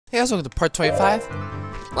Hey guys, welcome to part 25.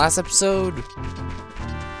 Last episode,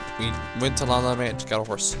 we went to Lon Ranch, got a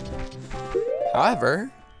horse.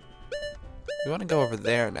 However, we want to go over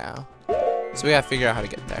there now. So we gotta figure out how to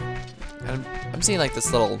get there. And I'm seeing like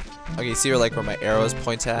this little, okay, you see where my arrow is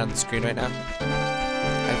pointed at on the screen right now?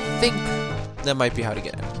 I think that might be how to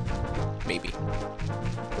get in. Maybe.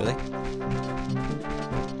 Really?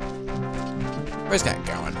 Where's that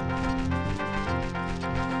going?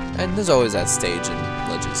 And there's always that stage in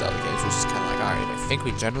Legend of Zelda games, which is kind of like, alright, I think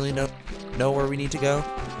we generally know where we need to go,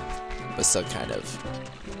 but still kind of,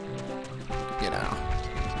 you know.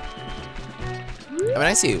 I mean,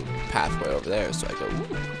 I see a pathway over there, so I go,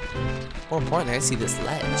 ooh. More importantly, I see this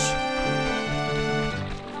ledge.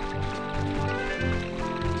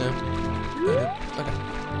 No? Okay.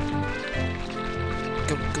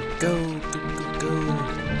 Go.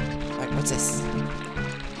 Alright, what's this?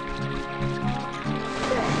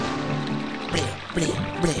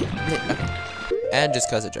 Okay. And just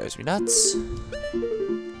cause it drives me nuts,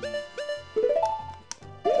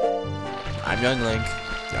 I'm Young Link,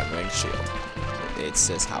 Young Link Shield. It's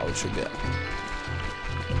just how it should go.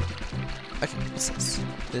 Okay, what's this?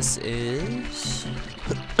 This is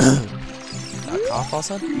cough all of a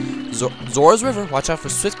sudden. Zora River. Watch out for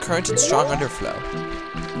swift current and strong underflow.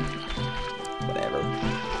 Whatever.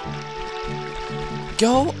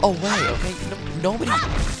 Go away, okay? Nobody.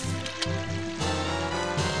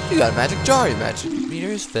 You got a magic jar, your magic meter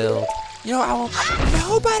is filled. You know, Owl,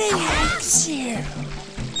 nobody likes you.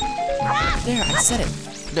 There, I said it.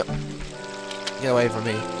 No. Get away from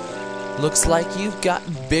me. Looks like you've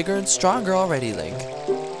gotten bigger and stronger already, Link.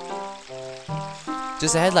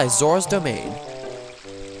 Just ahead lies Zora's domain.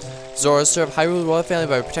 Zora served Hyrule royal family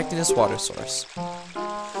by protecting this water source.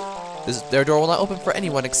 Their door will not open for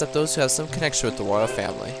anyone except those who have some connection with the royal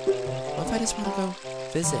family. What if I just want to go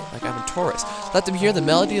visit, like I'm a tourist? Let them hear the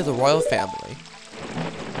melody of the royal family.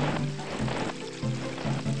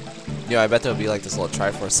 I bet there'll be like this little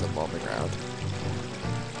Triforce symbol on the ground.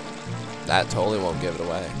 That totally won't give it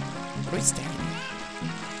away. What are we staring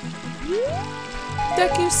at?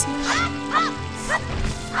 Deku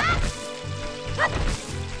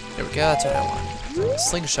There we go, that's what I want.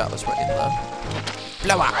 Slingshot was running low.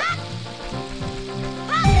 Blow up!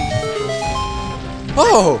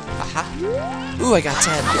 Oh! Haha! Ooh, I got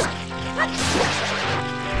 10.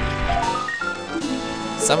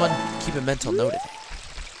 Someone keep a mental note of it.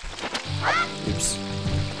 Oops.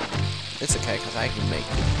 It's okay, because I can make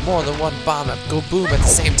more than one bomb that go boom at the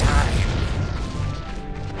same time.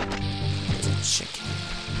 There's a chicken.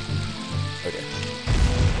 Oh dear.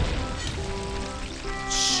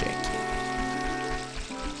 Chicken.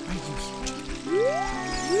 Why are you here, chicken?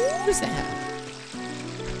 What is that?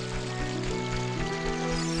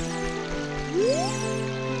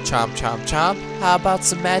 Chomp, chomp, chomp. How about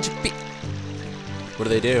some magic bean? What do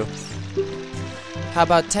they do? How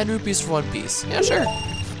about 10 rupees for one piece? Yeah, sure.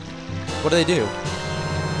 What do they do?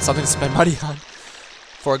 Something to spend money on.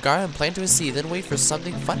 For a garden, plant to a seed, then wait for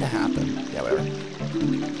something fun to happen. Yeah, whatever.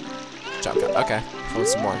 Chomp, chomp. Okay, want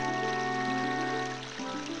some more.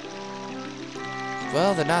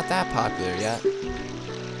 Well, they're not that popular yet.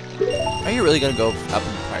 Are you really gonna go up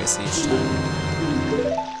in price each time?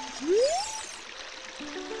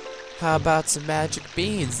 How about some magic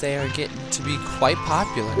beans? They are getting to be quite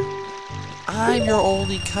popular. I'm your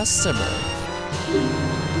only customer.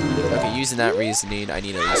 Okay, using that reasoning, I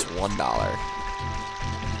need at least $1. Okay,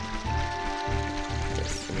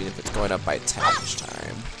 I mean, if it's going up by 10 each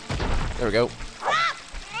time. There we go.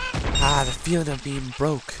 Ah, the feeling of being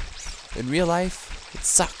broke. In real life, it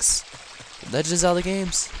sucks. In Legend of Zelda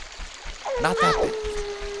games, not that bad.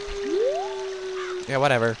 Yeah,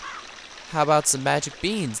 whatever. How about some magic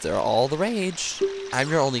beans? They're all the rage. I'm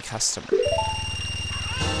your only customer.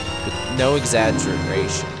 No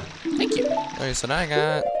exaggeration. Thank you. Okay, so now I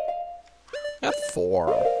got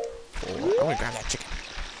 4. I'm gonna grab that chicken.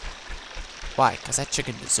 Why? Because that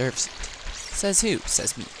chicken deserves it. Says who?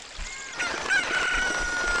 Says me.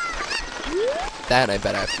 That I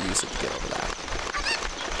bet I have to use it to get over that.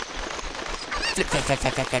 Flip, flip, flip,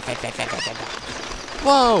 flip, flip, flip, flip, flip, flip, flip.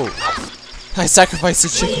 Whoa! I sacrificed the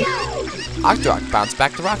chicken. Octoroks bounce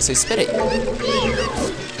back the rocks, they spit at you.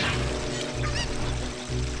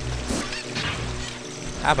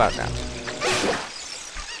 How about now?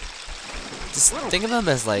 Just think of them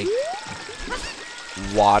as like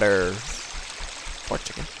water pork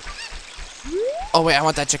chicken. Oh wait, I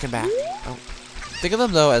want that chicken back. Oh. Think of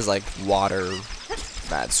them though as like water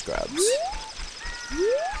mad scrubs.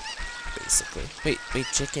 Basically. Wait,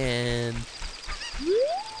 chicken.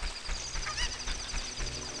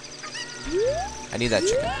 I need that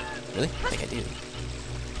chicken. Really? I think I do.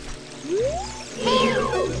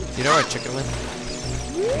 You know where a chicken went?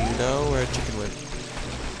 You know where a chicken went?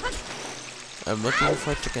 I'm looking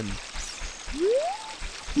for a chicken.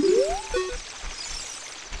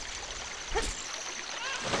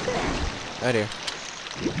 Oh dear.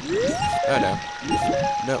 Oh no.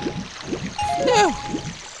 No. No!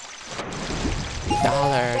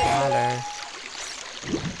 Dollar.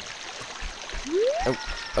 Oh,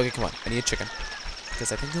 okay, come on. I need a chicken.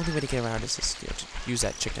 Because I think the only way to get around is just to use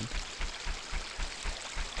that chicken.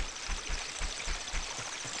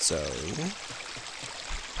 So,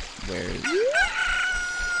 where's...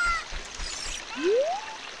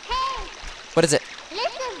 What is it?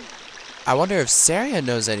 Listen. I wonder if Saria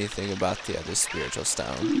knows anything about the other spiritual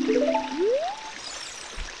stone.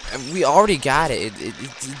 We already got it.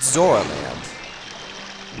 It's Zora Land.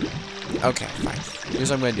 Okay, fine. Here's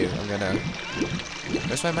what I'm gonna do. I'm gonna...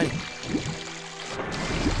 Where's my money?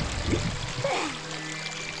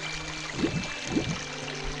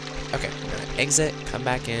 Okay, I'm gonna exit, come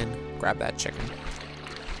back in, grab that chicken.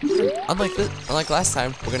 Unlike last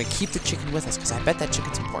time, we're gonna keep the chicken with us because I bet that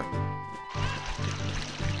chicken's important.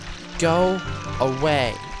 Go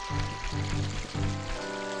away.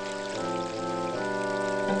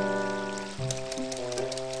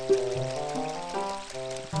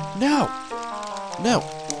 No. No.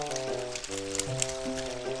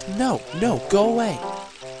 No, no, go away.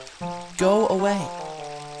 Go away.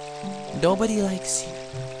 Nobody likes you.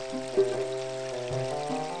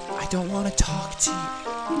 I don't want to talk to you.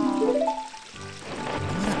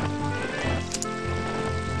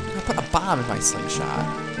 I'm gonna put a bomb in my slingshot.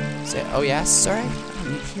 Say, oh yeah, sorry? I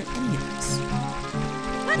don't need to hear any of this.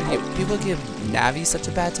 When people give Navi such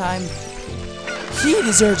a bad time, he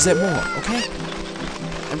deserves it more, okay?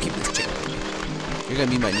 I'm keeping this chicken. You're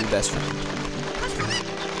gonna be my new best friend.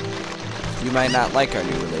 You might not like our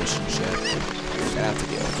new relationship. You're gonna have to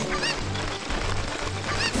deal with it.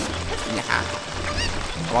 Nah.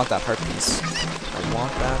 I want that heart piece. I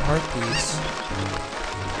want that heart piece.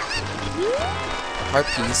 The heart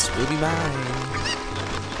piece will be mine.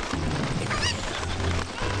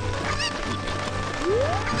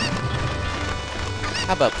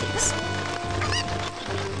 How about please?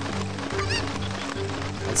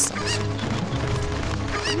 That sucks.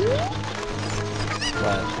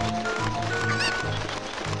 What?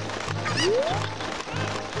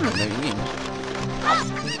 I don't know what you mean.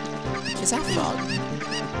 Is that frog?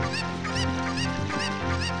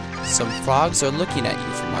 Some frogs are looking at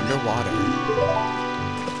you from underwater.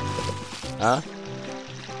 Huh?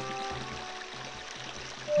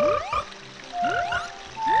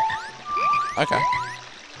 Okay.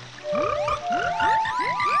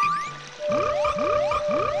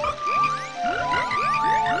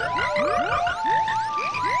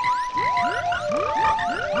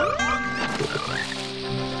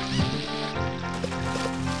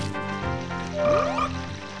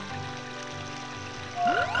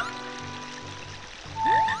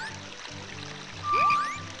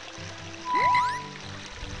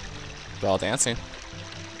 They're all dancing.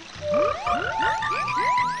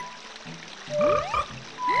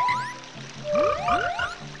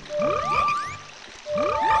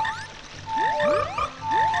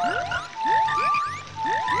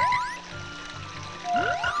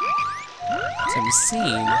 So I'm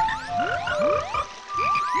seeing.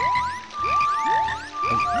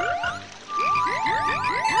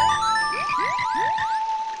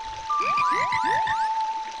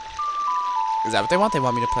 Is that what they want? They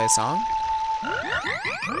want me to play a song?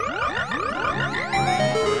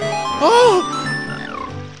 Oh!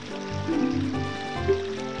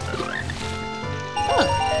 Huh.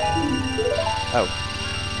 Oh.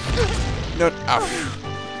 No. Oh.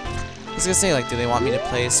 I was gonna say, like, do they want me to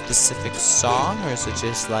play a specific song, or is it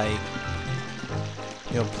just like,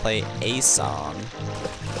 you know, play a song?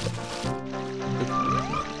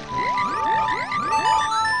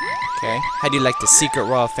 Okay. How do you like the secret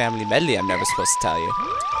royal family medley I'm never supposed to tell you?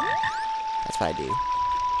 That's what I do.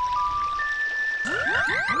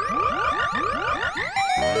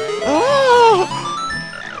 Oh!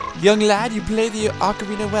 Young lad, you play the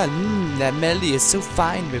ocarina well. That melody is so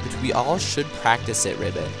fine, Ribbit. We all should practice it,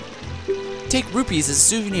 Ribbit. Take rupees as a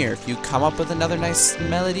souvenir. If you come up with another nice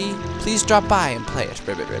melody, please drop by and play it,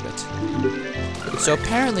 Ribbit, Ribbit. So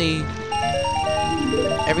apparently,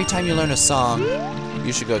 every time you learn a song,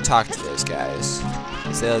 you should go talk to those guys,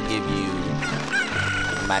 because they'll give you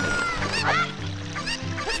money.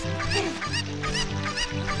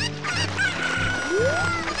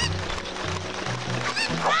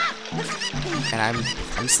 And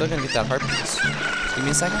I'm still gonna get that heart piece. Just give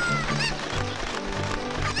me a second.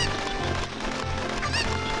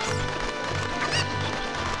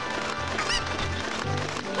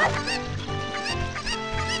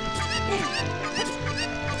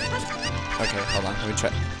 Okay, hold on. Let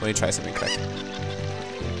me try something quick.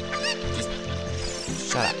 Just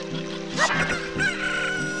shut up.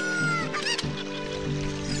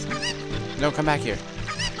 No, come back here.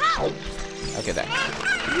 Okay, there.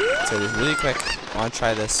 So just really quick, I want to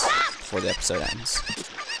try this before the episode ends.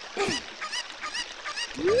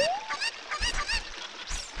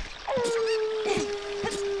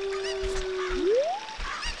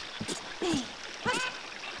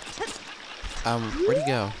 Where'd he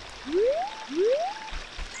go?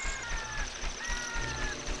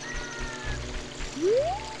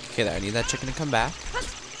 Okay, there. I need that chicken to come back.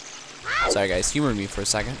 Sorry, guys. Humor me for a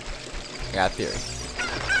second. I got a theory.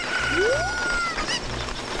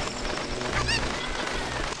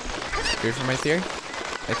 Ready for my theory?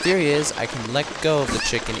 My theory is I can let go of the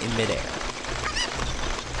chicken in midair.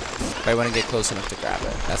 If I want to get close enough to grab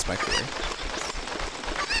it. That's my theory.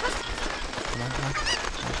 Come on, come on.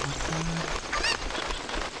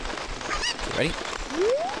 Okay, ready?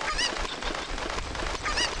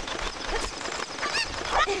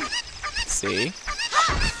 See?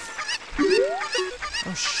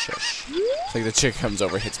 Oh, shush. It's like the chick comes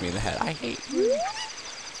over, hits me in the head. I hate you.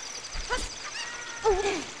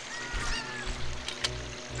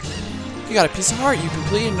 You got a piece of heart. You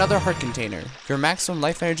completed another heart container. Your maximum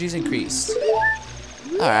life energy is increased.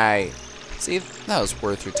 Alright. See, that was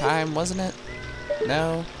worth your time, wasn't it?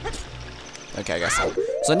 No? Okay, I guess so.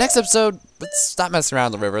 So next episode, let's stop messing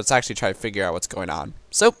around the river. Let's actually try to figure out what's going on.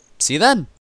 So, see you then.